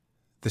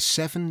The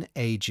Seven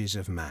Ages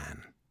of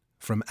Man,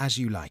 from As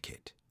You Like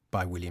It,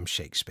 by William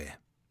Shakespeare.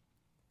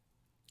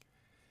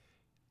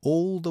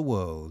 All the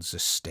world's a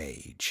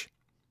stage,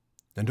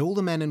 and all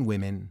the men and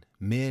women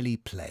merely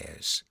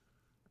players.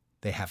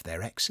 They have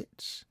their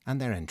exits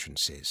and their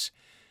entrances,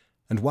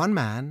 and one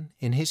man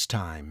in his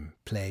time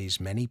plays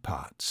many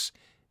parts,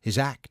 his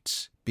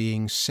acts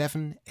being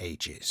 7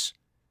 ages.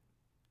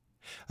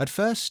 At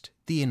first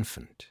the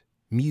infant,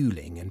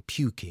 mewling and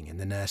puking in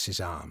the nurse's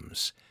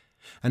arms,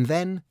 and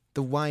then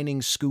the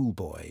whining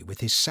schoolboy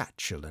with his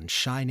satchel and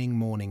shining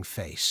morning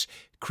face,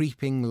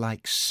 creeping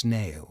like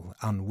snail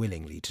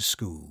unwillingly to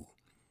school.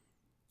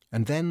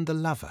 And then the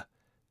lover,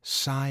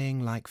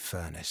 sighing like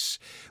furnace,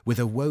 with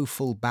a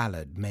woeful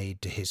ballad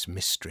made to his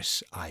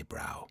mistress'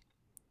 eyebrow.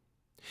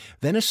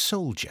 Then a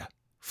soldier,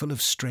 full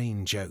of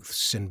strange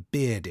oaths, and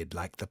bearded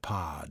like the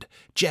pard,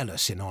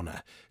 jealous in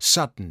honour,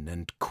 sudden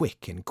and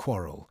quick in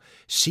quarrel,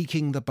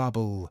 seeking the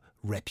bubble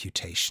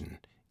reputation,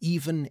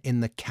 even in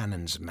the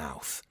cannon's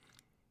mouth.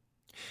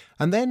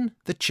 And then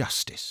the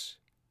justice,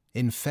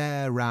 in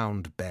fair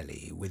round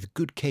belly, with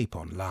good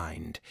capon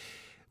lined,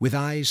 with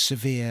eyes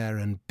severe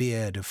and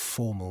beard of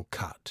formal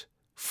cut,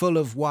 full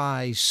of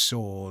wise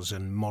saws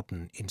and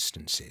modern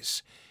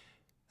instances,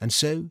 and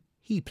so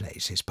he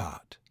plays his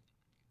part.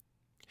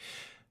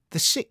 The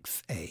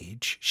 6th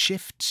age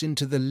shifts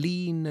into the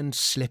lean and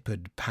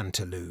slippered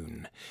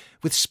pantaloon,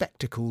 with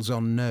spectacles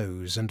on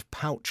nose and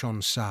pouch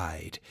on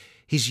side,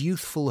 his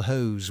youthful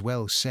hose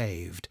well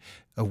saved,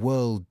 a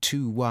world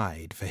too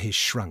wide for his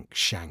shrunk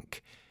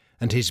shank,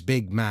 and his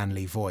big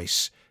manly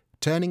voice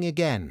turning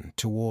again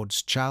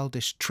towards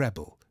childish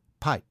treble,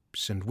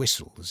 pipes and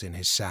whistles in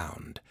his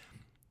sound.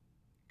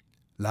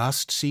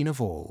 Last scene of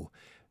all,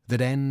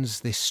 that ends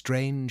this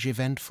strange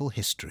eventful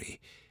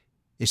history,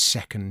 is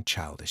second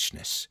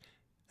childishness,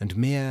 and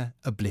mere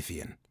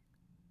oblivion.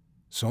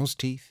 Sans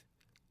teeth,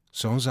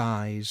 sans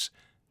eyes,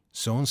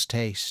 sans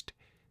taste,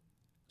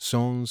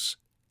 sans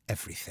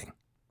everything.